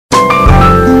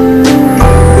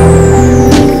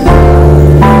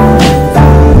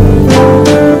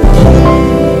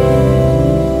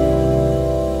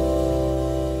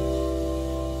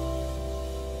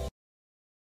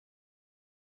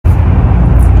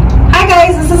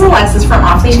classes from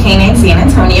Off-Leash Canine San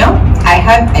Antonio. I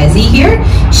have Ezzie here.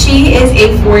 She is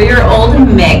a 4-year-old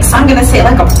mix. I'm gonna say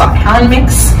like a bloodhound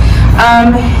mix.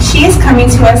 She is coming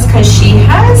to us because she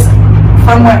has,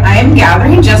 from what I'm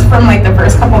gathering, just from like the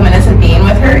first couple minutes of being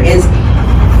with her, is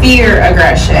fear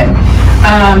aggression.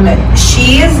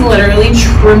 She is literally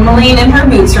trembling in her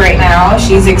boots right now.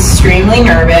 She's extremely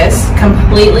nervous,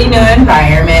 completely new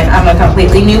environment. I'm a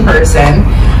completely new person.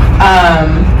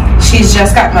 She's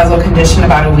just got muzzle condition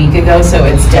about a week ago, so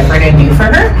it's different and new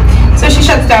for her. So she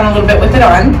shuts down a little bit with it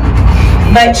on.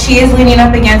 But she is leaning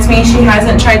up against me. She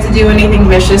hasn't tried to do anything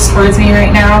vicious towards me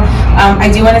right now.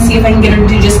 I do want to see if I can get her to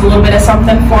do just a little bit of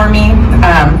something for me.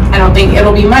 I don't think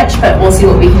it'll be much, but we'll see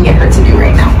what we can get her to do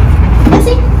right now.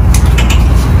 Ezzie?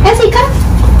 Ezzie, come.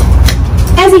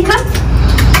 Ezzie, come.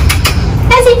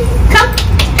 Ezzie, come.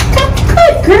 Come.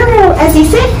 Good girl. Ezzie,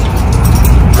 sit.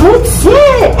 Good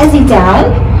sit. Ezzie,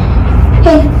 down.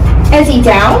 Hey, Ezzie,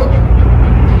 down.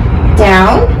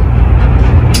 Down.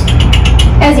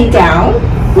 Ezzie, down.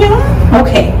 Yeah.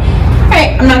 Okay.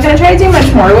 Alright, I'm not going to try to do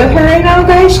much more with her right now,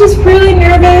 guys. She's really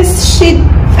nervous. She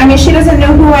doesn't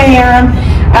know who I am.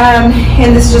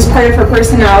 And this is just part of her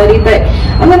personality, but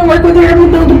I'm going to work with her, I'm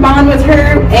going to build a bond with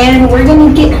her, and we're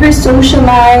going to get her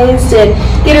socialized and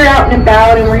get her out and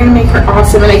about, and we're going to make her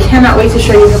awesome, and I cannot wait to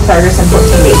show you her progress in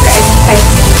 14 days,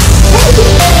 guys.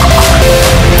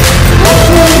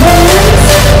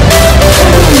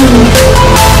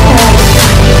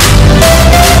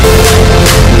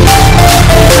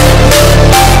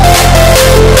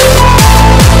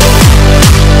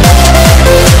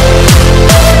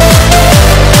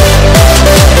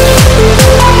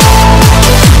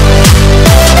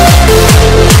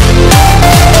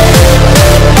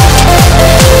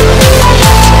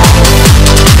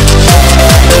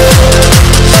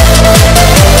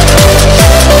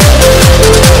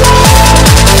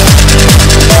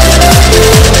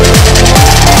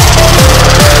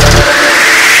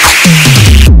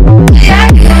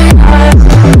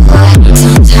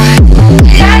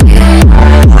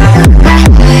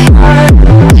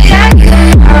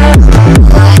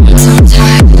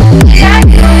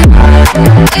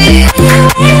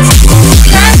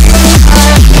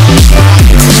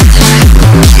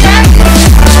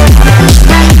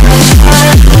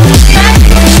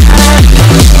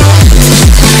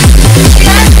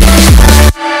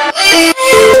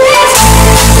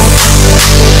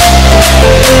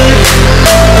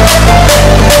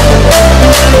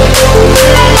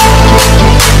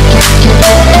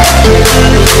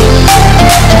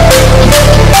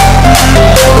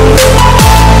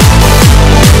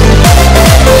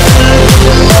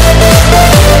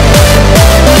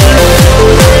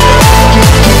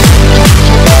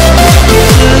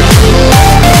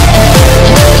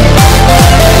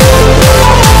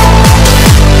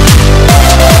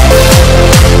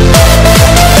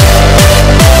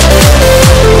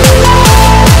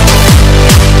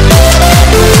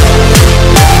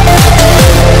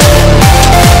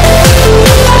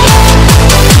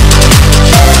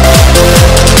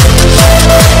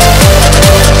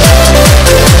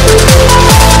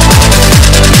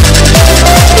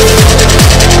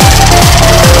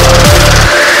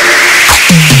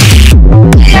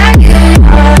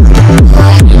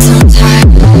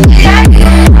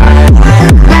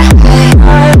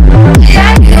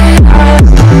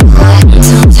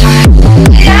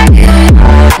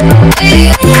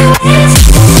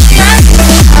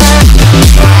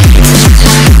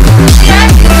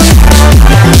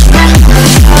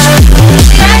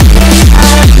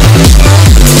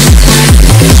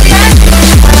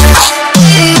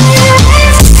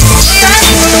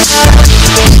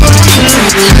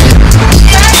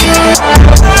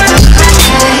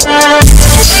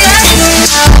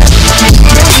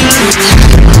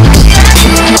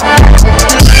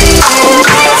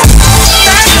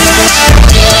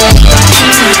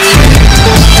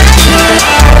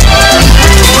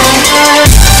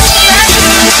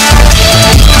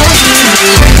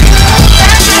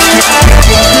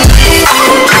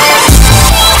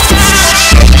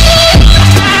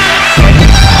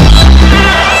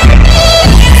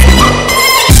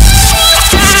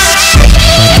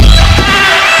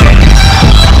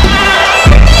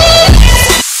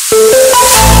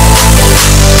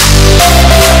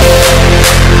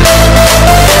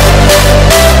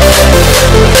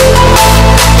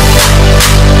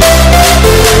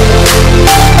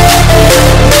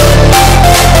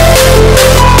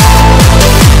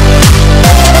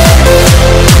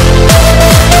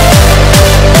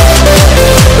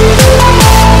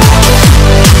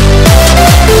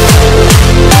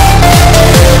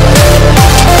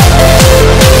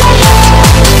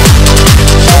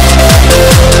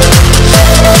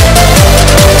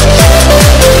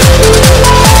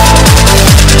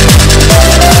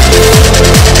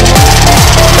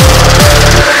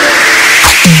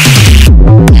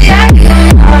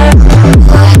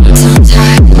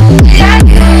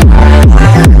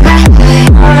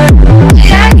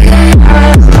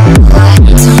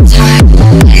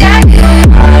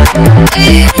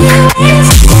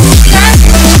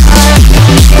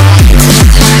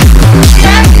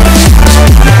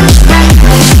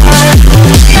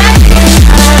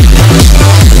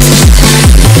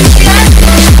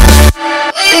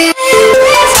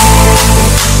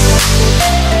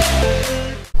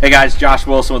 guys, Josh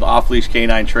Wilson with Off-Leash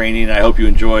Canine Training. I hope you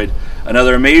enjoyed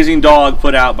another amazing dog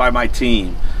put out by my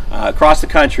team. Across the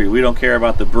country, we don't care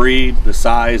about the breed, the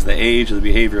size, the age, or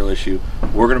the behavioral issue.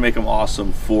 We're going to make them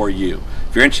awesome for you.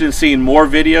 If you're interested in seeing more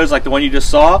videos like the one you just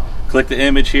saw, click the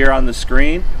image here on the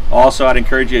screen. Also, I'd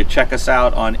encourage you to check us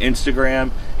out on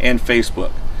Instagram and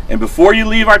Facebook. And before you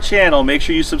leave our channel, make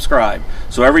sure you subscribe.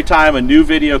 So every time a new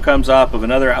video comes up of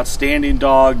another outstanding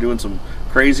dog doing some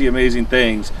crazy, amazing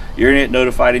things, you're going to get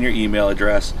notified in your email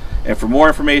address. And for more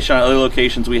information on other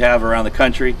locations we have around the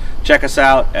country, check us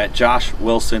out at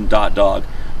joshwilson.dog.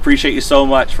 Appreciate you so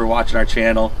much for watching our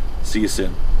channel. See you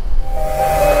soon.